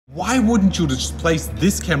Why wouldn't you just place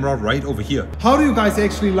this camera right over here? How do you guys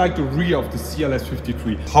actually like the rear of the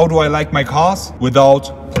CLS53? How do I like my cars?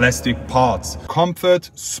 Without plastic parts.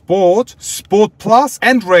 Comfort, Sport, Sport Plus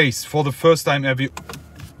and Race for the first time ever.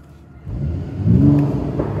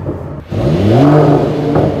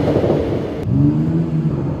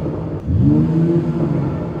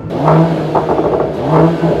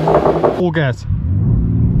 Full gas.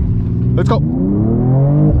 Let's go.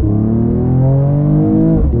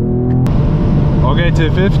 Okay,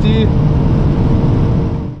 to 50.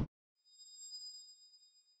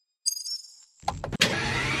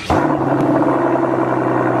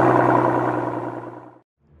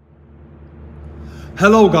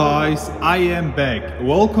 Hello guys, I am back,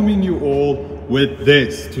 welcoming you all with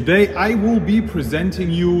this. Today I will be presenting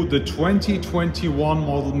you the 2021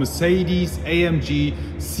 model Mercedes-AMG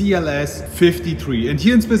CLS53, and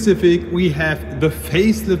here in specific we have the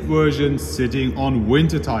facelift version sitting on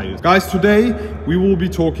winter tires. Guys, today we will be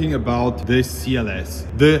talking about this CLS,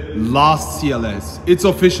 the last CLS. It's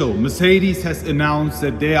official, Mercedes has announced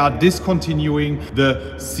that they are discontinuing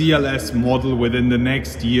the CLS model within the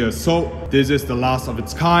next year, so this is the last of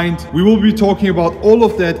its kind. We will be talking about all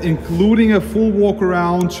of that, including a full walk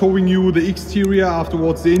around, showing you the exterior,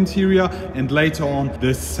 afterwards the interior, and later on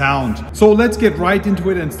the sound. So let's get right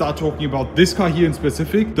into it and start talking about this car here in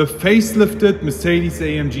specific, the facelifted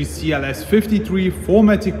Mercedes-AMG CLS53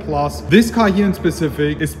 4MATIC Plus. This car here in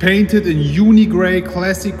specific is painted in uni gray,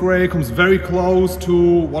 classic gray, comes very close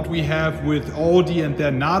to what we have with Audi and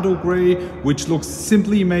their Nardo gray, which looks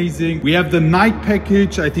simply amazing. We have the night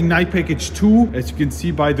package, I think night package 2, as you can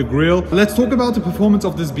see by the grille. Let's talk about the performance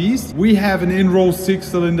of this beast. We have an in-row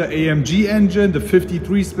 6-cylinder AMG engine, the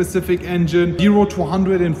 53 specific engine, 0 to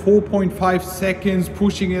 100 in 4.5 seconds,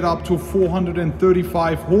 pushing it up to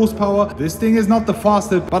 435 horsepower. This thing is not the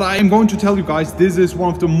fastest, but I am going to tell you guys, this is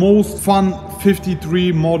one of the most fun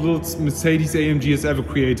 53 models Mercedes-AMG has ever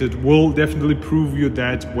created. Will definitely prove you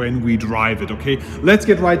that when we drive it, okay? Let's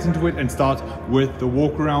get right into it and start with the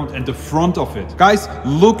walk around and the front of it. Guys,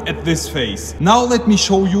 look at this face. Now let me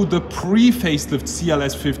show you the pre-facelift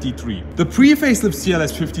CLS53. The pre-facelift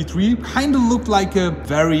CLS53 kind of looked like a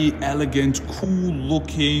very elegant, cool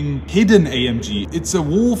looking hidden AMG. It's a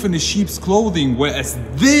wolf in a sheep's clothing, whereas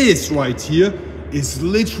this right here is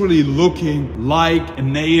literally looking like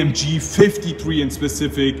an AMG 53 in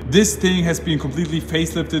specific. This thing has been completely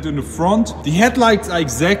facelifted in the front. The headlights are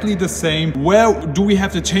exactly the same. Where do we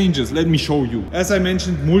have the changes? Let me show you. As I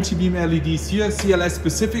mentioned, multi-beam LEDs here, CLS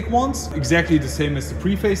specific ones, exactly the same as the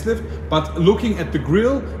pre-facelift. But looking at the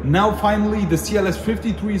grille, now finally the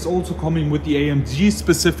CLS53 is also coming with the AMG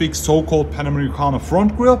specific so-called Panamericana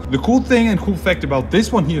front grille. The cool thing and cool fact about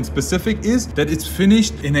this one here in specific is that it's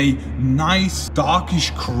finished in a nice darkish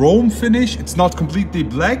chrome finish. It's not completely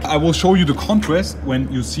black. I will show you the contrast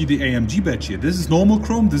when you see the AMG badge here. This is normal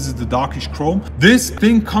chrome, this is the darkish chrome. This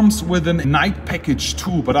thing comes with a night package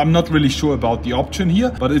too, but I'm not really sure about the option here,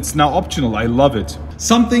 but it's now optional. I love it.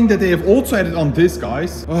 Something that they have also added on this,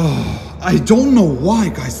 guys, I don't know why,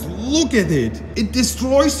 guys, look at it. It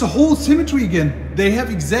destroys the whole symmetry again. They have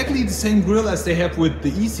exactly the same grille as they have with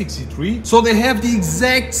the E63. So they have the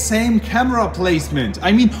exact same camera placement.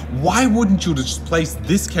 I mean, why wouldn't you just place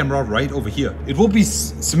this camera right over here? It will be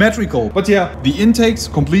symmetrical. But yeah, the intakes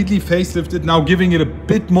completely facelifted, now giving it a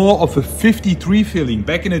bit more of a 53 feeling.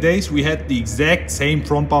 Back in the days, we had the exact same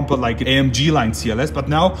front bumper like an AMG line CLS, but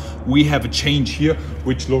now we have a change here,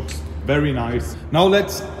 which looks very nice. Now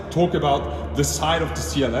let's talk about the side of the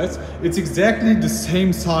CLS. It's exactly the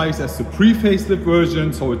same size as the pre-facelift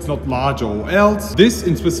version, so it's not larger or else. This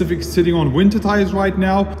in specific is sitting on winter tires right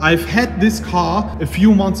now. I've had this car a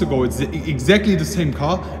few months ago. It's exactly the same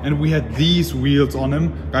car, and we had these wheels on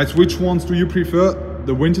them. Guys, which ones do you prefer?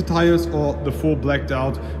 The winter tires or the full blacked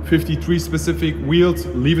out 53 specific wheels?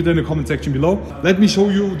 Leave it in the comment section below. Let me show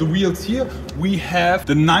you the wheels here. We have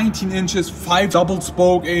the 19 inches 5 double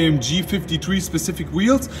spoke AMG 53 specific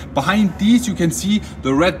wheels. Behind these you can see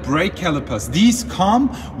the red brake calipers. These come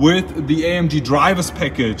with the AMG drivers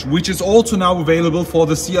package, which is also now available for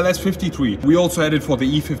the CLS53. We also had it for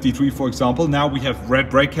the E53, for example. Now we have red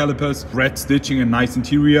brake calipers, red stitching and nice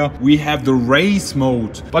interior. We have the race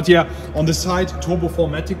mode. But yeah, on the side, turbo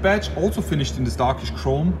 4MATIC badge, also finished in this darkish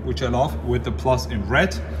chrome, which I love, with the plus in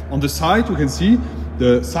red. On the side you can see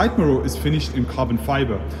the side mirror is finished in carbon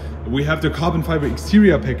fiber. We have the carbon fiber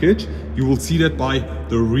exterior package. You will see that by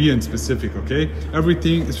the rear in specific, okay?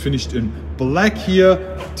 Everything is finished in black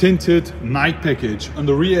here, tinted night package. On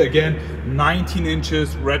the rear again, 19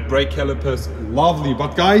 inches, red brake calipers, lovely.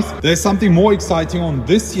 But guys, there's something more exciting on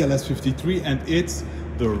this CLS53, and it's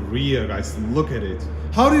the rear, guys. Look at it.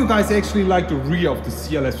 How do you guys actually like the rear of the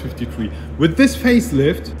CLS53? With this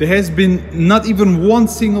facelift, there has been not even one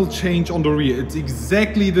single change on the rear. It's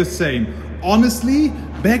exactly the same. Honestly,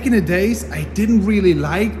 back in the days, I didn't really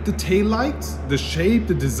like the taillights, the shape,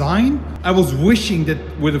 the design. I was wishing that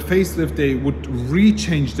with a facelift, they would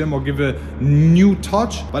rechange them or give a new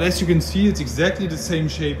touch. But as you can see, it's exactly the same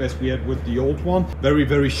shape as we had with the old one. Very,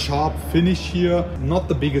 very sharp finish here. Not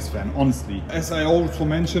the biggest fan, honestly. As I also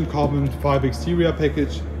mentioned, carbon fiber exterior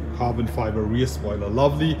package, carbon fiber rear spoiler,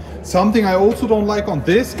 lovely. Something I also don't like on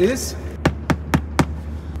this is,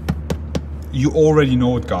 you already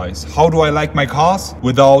know it, guys. How do I like my cars?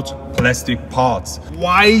 Without plastic parts.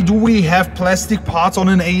 Why do we have plastic parts on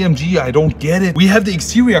an AMG? I don't get it. We have the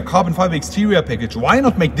exterior carbon fiber exterior package. Why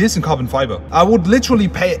not make this in carbon fiber? I would literally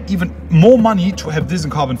pay even more money to have this in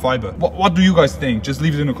carbon fiber. What do you guys think? Just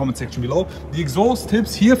leave it in the comment section below. The exhaust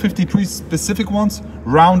tips here, 53 specific ones,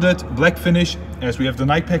 rounded, black finish, as we have the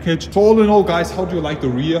night package. So all in all, guys, how do you like the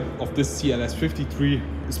rear of this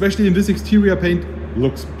CLS53? Especially in this exterior paint,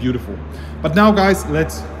 looks beautiful. But now, guys,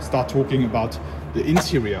 let's start talking about the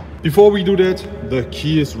interior. Before we do that, the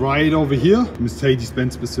key is right over here.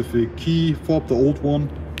 Mercedes-Benz specific key, fob, the old one.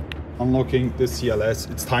 Unlocking the CLS.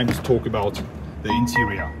 It's time to talk about the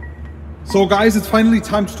interior. So guys, it's finally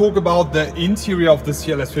time to talk about the interior of the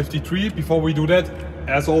CLS53. Before we do that,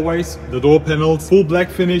 as always, the door panels, full black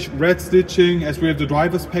finish, red stitching, as we have the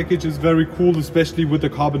driver's package is very cool, especially with the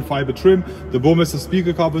carbon fiber trim. The Burmester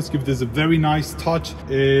speaker covers give this a very nice touch,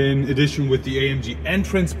 in addition with the AMG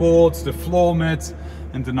entrance boards, the floor mats,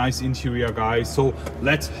 and the nice interior, guys. So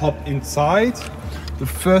let's hop inside. The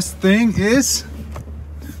first thing is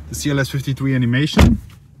the CLS53 animation.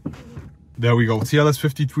 There we go,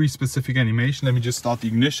 CLS53 specific animation. Let me just start the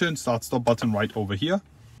ignition, start stop button right over here.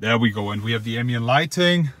 There we go, and we have the ambient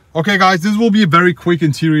lighting. Okay guys, this will be a very quick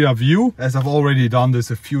interior view, as I've already done this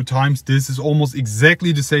a few times. This is almost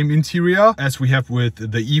exactly the same interior as we have with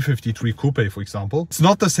the E53 Coupe, for example. It's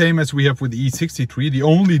not the same as we have with the E63. The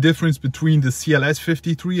only difference between the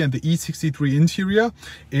CLS53 and the E63 interior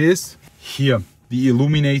is here. The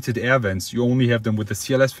illuminated air vents, you only have them with the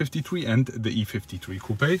CLS53 and the E53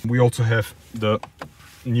 Coupe. We also have the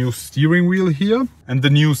new steering wheel here and the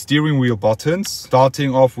new steering wheel buttons,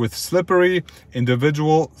 starting off with slippery,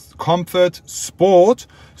 individual, comfort, sport,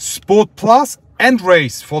 sport plus, and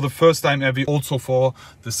race for the first time ever, also for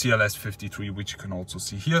the CLS53, which you can also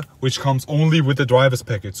see here, which comes only with the driver's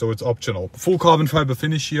package, so it's optional. Full carbon fiber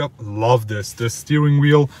finish here, love this. The steering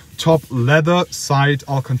wheel, top leather, side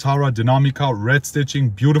Alcantara, Dinamica, red stitching,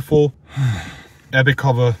 beautiful. Airbag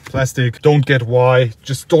cover, plastic, don't get why,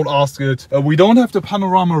 just don't ask it. We don't have the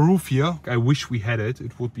panorama roof here. I wish we had it.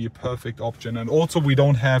 It would be a perfect option. And also we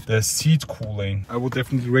don't have the seat cooling. I would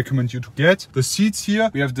definitely recommend you to get the seats here.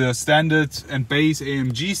 We have the standard and base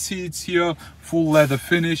AMG seats here, full leather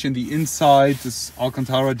finish in the inside, this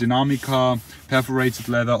Alcantara Dinamica, perforated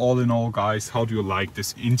leather. All in all, guys, how do you like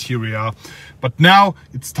this interior? But now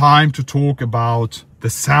it's time to talk about the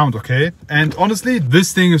sound, okay? And honestly,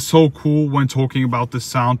 this thing is so cool when talking about the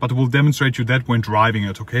sound, but we'll demonstrate you that when driving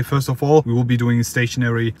it, okay? First of all, we will be doing a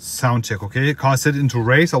stationary sound check, okay? Car set into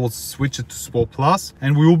race, I will switch it to Sport Plus,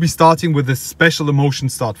 and we will be starting with a special emotion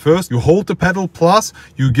start. First, you hold the pedal plus,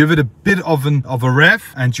 you give it a bit of a rev,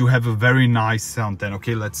 and you have a very nice sound then,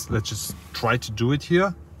 okay? Let's just try to do it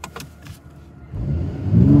here.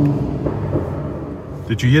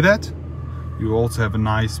 Did you hear that? You also have a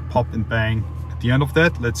nice pop and bang. The end of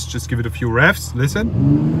that, let's just give it a few revs. Listen.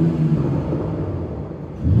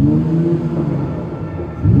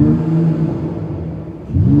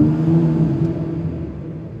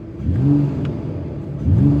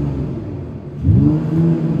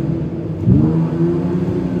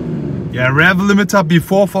 Yeah, rev limiter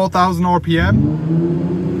before 4,000 RPM.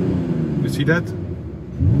 You see that?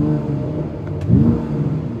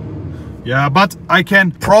 Yeah, but I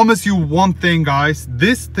can promise you one thing, guys.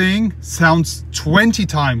 This thing sounds 20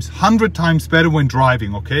 times, 100 times better when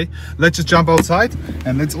driving, okay? Let's just jump outside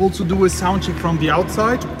and let's also do a sound check from the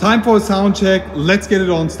outside. Time for a sound check. Let's get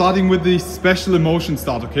it on, starting with the special emotion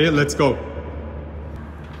start, okay? Let's go.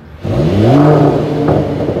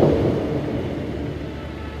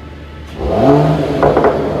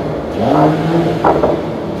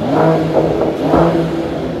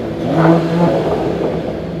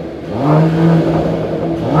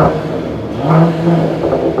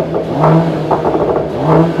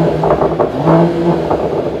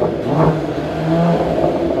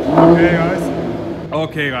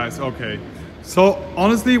 Okay, so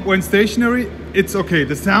honestly, when stationary, it's okay.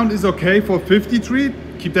 The sound is okay for 53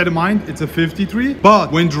 Keep that in mind, it's a 53.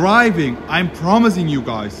 But when driving, I'm promising you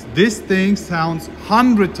guys, this thing sounds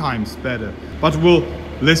 100 times better. But we'll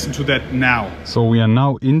listen to that now. So we are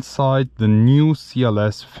now inside the new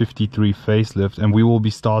CLS53 facelift and we will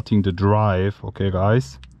be starting the drive. Okay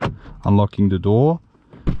guys, unlocking the door.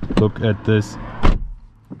 Look at this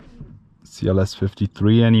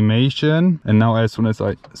CLS53 animation. And now as soon as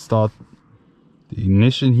I start the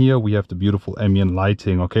ignition here, we have the beautiful ambient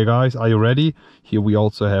lighting. Okay guys, are you ready? Here we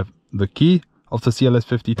also have the key of the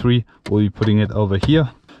CLS53. We'll be putting it over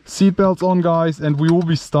here. Seatbelts on guys, and we will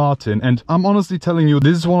be starting. And I'm honestly telling you,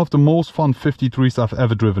 this is one of the most fun 53s I've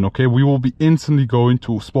ever driven. Okay, we will be instantly going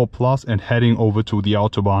to Sport Plus and heading over to the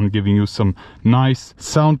Autobahn, giving you some nice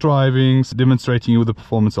sound drivings, demonstrating you the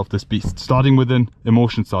performance of this beast. Starting with an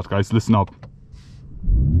emotion start, guys, listen up.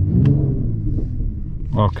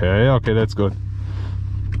 Okay, that's good.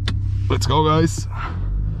 Let's go guys.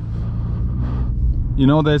 You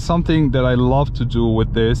know, there's something that I love to do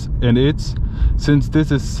with this, and it's, since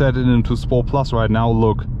this is set into Sport Plus right now,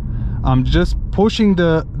 look, I'm just pushing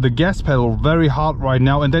the gas pedal very hard right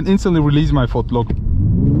now and then instantly releasing my foot. Look,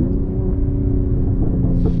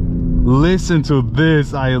 listen to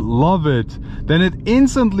this, I love it. Then it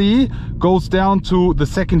instantly goes down to the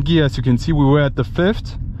second gear. As you can see, we were at the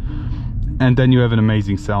 5th, and then you have an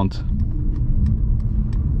amazing sound.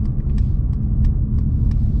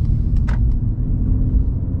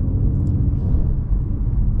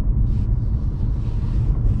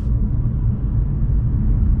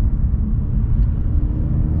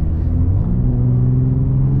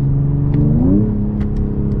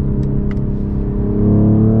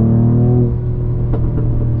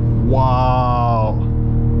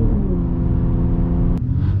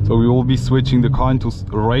 So we will be switching the car into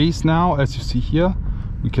race now. As you see here,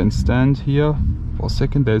 we can stand here for a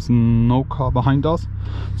second. There's no car behind us.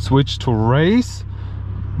 Switch to race,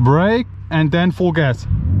 brake, and then full gas.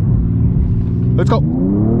 Let's go.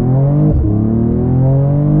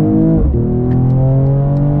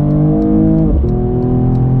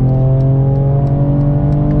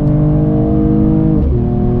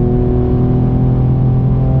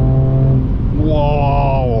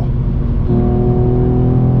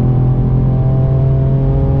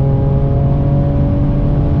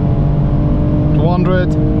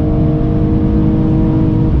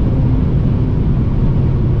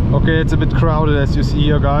 Okay, it's a bit crowded as you see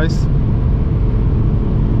here, guys.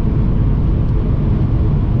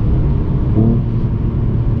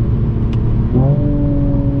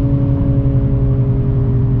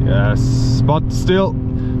 Yes, but still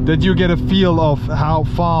that you get a feel of how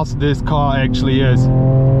fast this car actually is.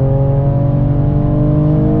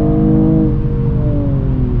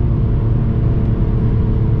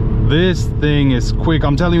 This thing is quick,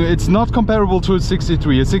 I'm telling you, it's not comparable to a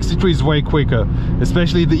 63. A 63 is way quicker,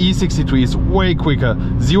 especially the E63 is way quicker.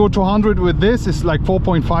 0 to 100 with this is like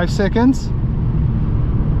 4.5 seconds.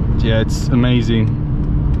 Yeah, it's amazing.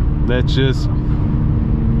 Let's just...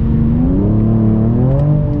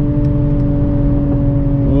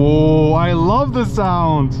 Whoa, I love the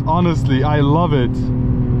sound. Honestly, I love it.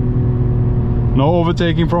 No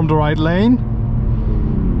overtaking from the right lane.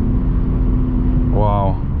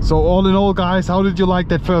 Wow. So all in all, guys, how did you like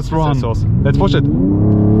that first run? Let's push it.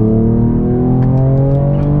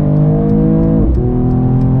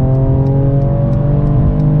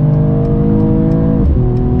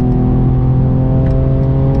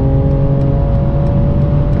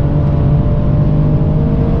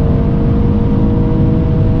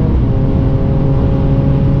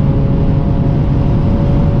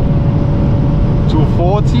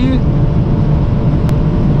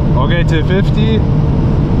 Okay, to 50.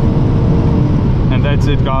 And that's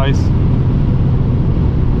it, guys.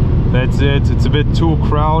 That's it. It's a bit too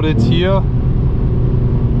crowded here.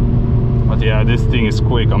 But yeah, this thing is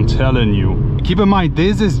quick, I'm telling you. Keep in mind,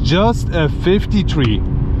 this is just a 53.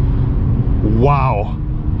 Wow.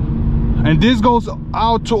 And this goes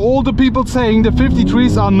out to all the people saying the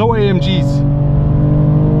 53s are no AMGs.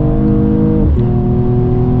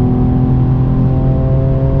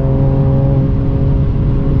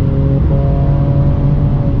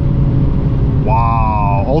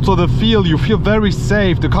 Also the feel, you feel very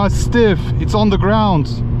safe. The car is stiff, it's on the ground.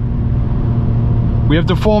 We have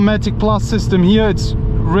the 4MATIC Plus system here. It's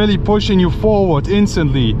really pushing you forward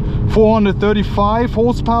instantly. 435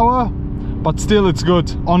 horsepower, but still it's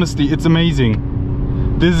good. Honestly, it's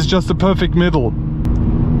amazing. This is just the perfect middle.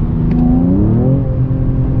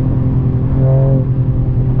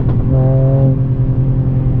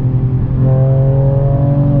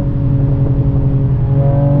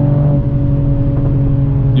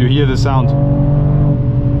 You hear the sound.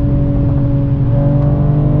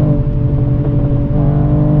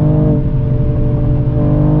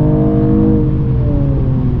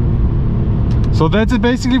 So that's it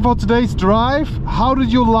basically for today's drive. How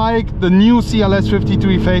did you like the new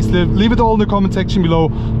CLS53 facelift? Leave it all in the comment section below.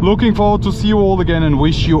 Looking forward to see you all again and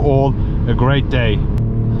wish you all a great day.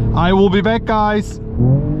 I will be back, guys.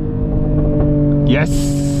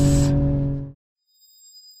 Yes.